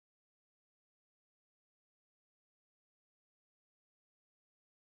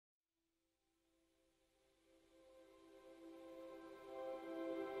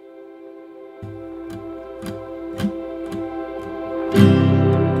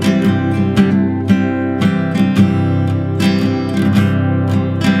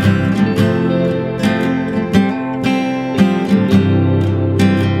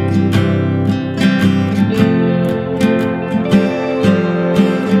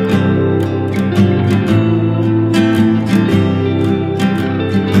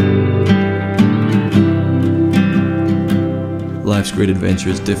great adventure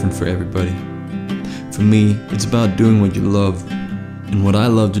is different for everybody. For me, it's about doing what you love, and what I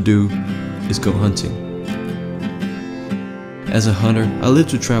love to do is go hunting. As a hunter, I live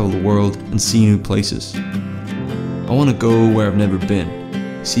to travel the world and see new places. I want to go where I've never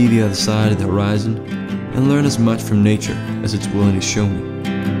been, see the other side of the horizon, and learn as much from nature as it's willing to show me.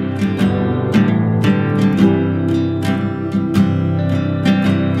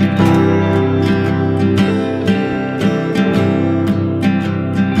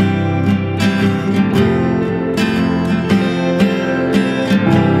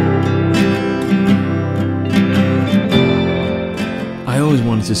 I always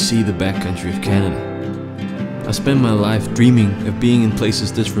wanted to see the backcountry of Canada. I spent my life dreaming of being in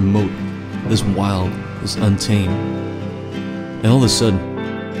places this remote, this wild, this untamed. And all of a sudden,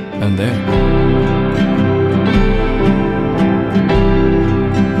 I'm there.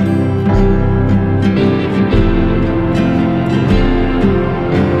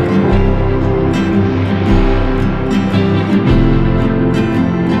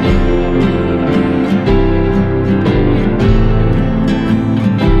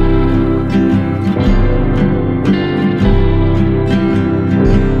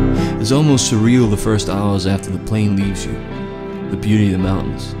 It's almost surreal the first hours after the plane leaves you. The beauty of the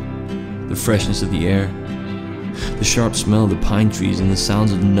mountains, the freshness of the air, the sharp smell of the pine trees, and the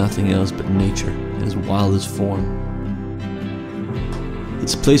sounds of nothing else but nature in its wildest form.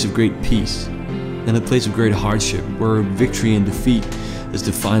 It's a place of great peace, and a place of great hardship, where victory and defeat is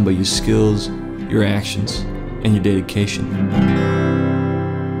defined by your skills, your actions, and your dedication.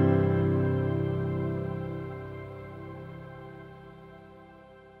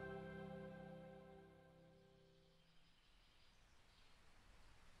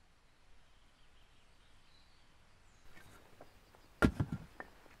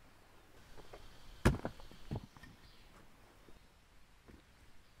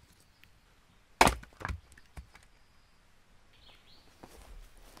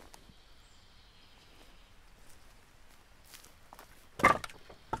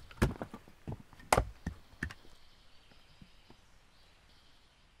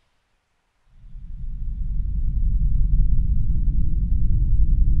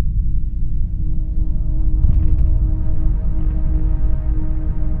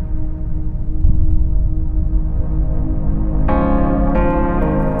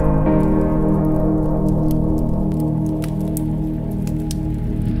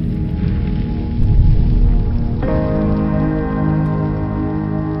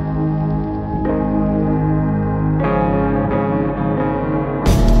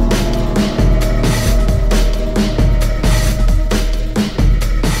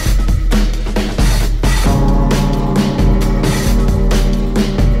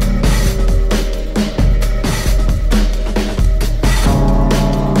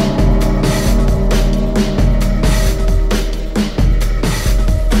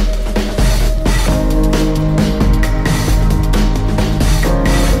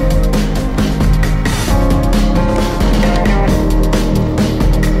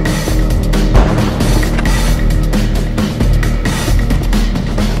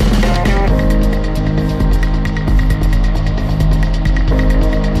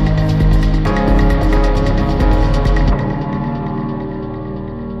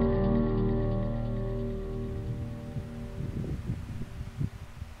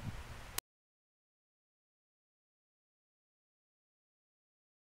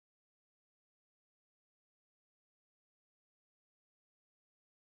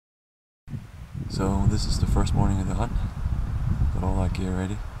 So this is the first morning of the hunt. Got all our gear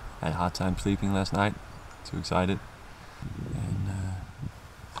ready. Had a hard time sleeping last night. Too excited. And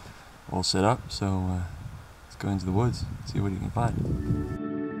all set up, so let's go into the woods, see what you can find.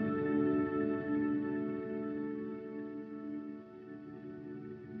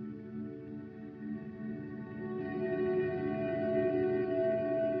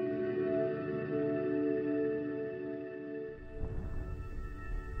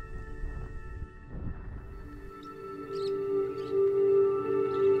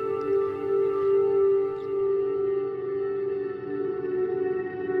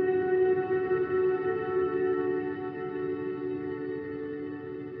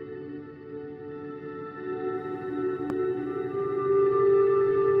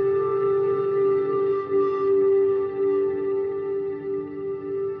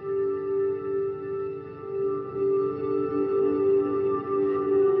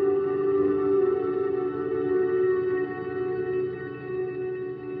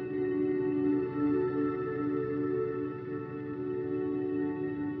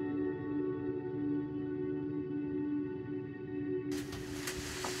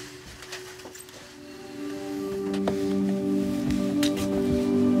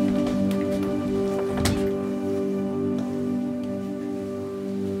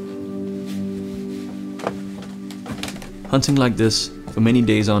 Hunting like this, for many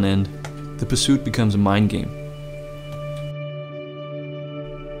days on end, the pursuit becomes a mind game.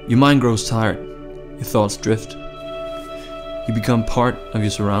 Your mind grows tired, your thoughts drift. You become part of your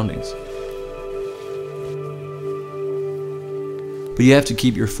surroundings. But you have to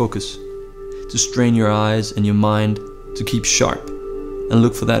keep your focus, to strain your eyes and your mind to keep sharp and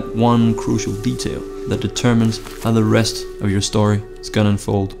look for that one crucial detail that determines how the rest of your story is gonna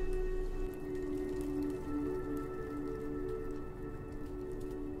unfold.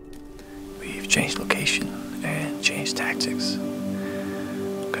 We've changed location and changed tactics.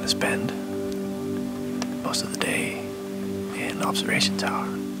 We're gonna spend most of the day in an observation tower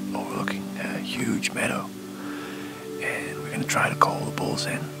overlooking a huge meadow. And we're gonna try to call the bulls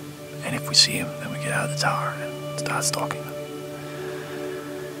in. And if we see them, then we get out of the tower and start stalking them.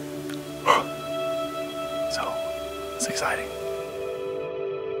 So, it's exciting.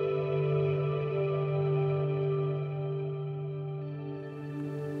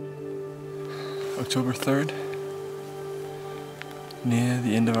 October 3rd, near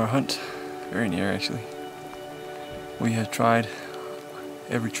the end of our hunt, very near actually. We have tried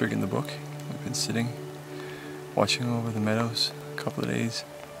every trick in the book. We've been sitting, watching over the meadows a couple of days.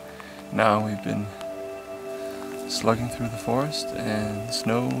 Now we've been slugging through the forest and the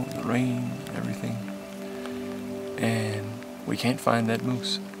snow, the rain, everything. And we can't find that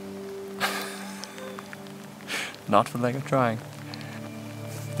moose. Not for lack of trying.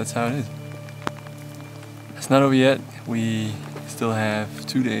 That's how it is. It's not over yet. We still have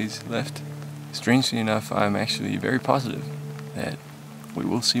 2 days left. Strangely enough, I'm actually very positive that we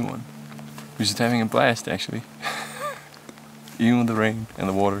will see one. We're just having a blast, actually. Even with the rain and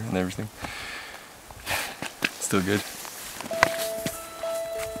the water and everything. Still good.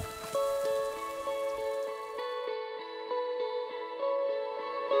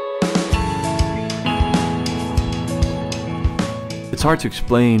 It's hard to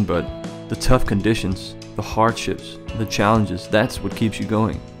explain, but the tough conditions, the hardships, the challenges, that's what keeps you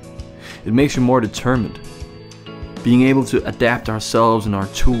going. It makes you more determined. Being able to adapt ourselves and our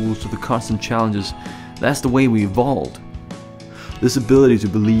tools to the constant challenges, that's the way we evolved. This ability to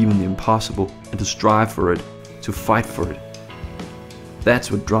believe in the impossible and to strive for it, to fight for it. That's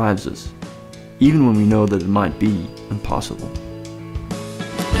what drives us, even when we know that it might be impossible.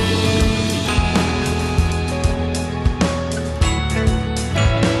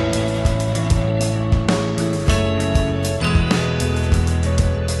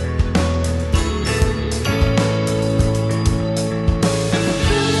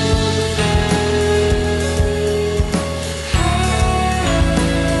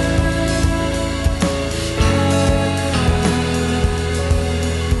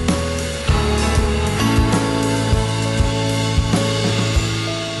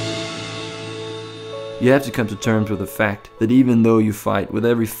 You have to come to terms with the fact that even though you fight with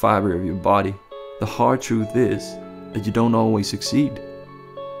every fiber of your body, the hard truth is that you don't always succeed.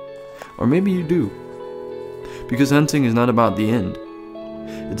 Or maybe you do. Because hunting is not about the end.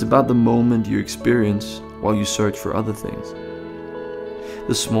 It's about the moment you experience while you search for other things.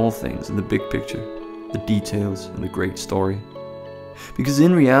 The small things in the big picture, the details in the great story. Because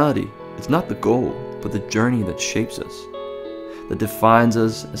in reality, it's not the goal, but the journey that shapes us, that defines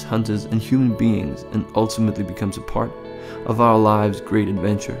us as hunters and human beings and ultimately becomes a part of our lives' great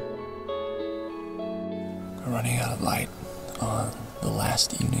adventure. We're running out of light on the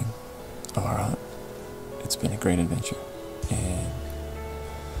last evening of our hunt. It's been a great adventure, and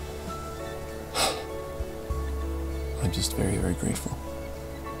I'm just very, very grateful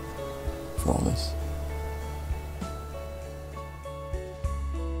for all this.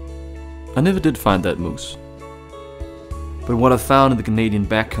 I never did find that moose. But what I found in the Canadian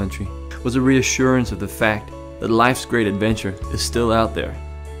backcountry was a reassurance of the fact that life's great adventure is still out there.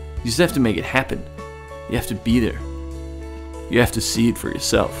 You just have to make it happen. You have to be there. You have to see it for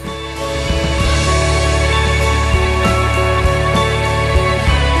yourself.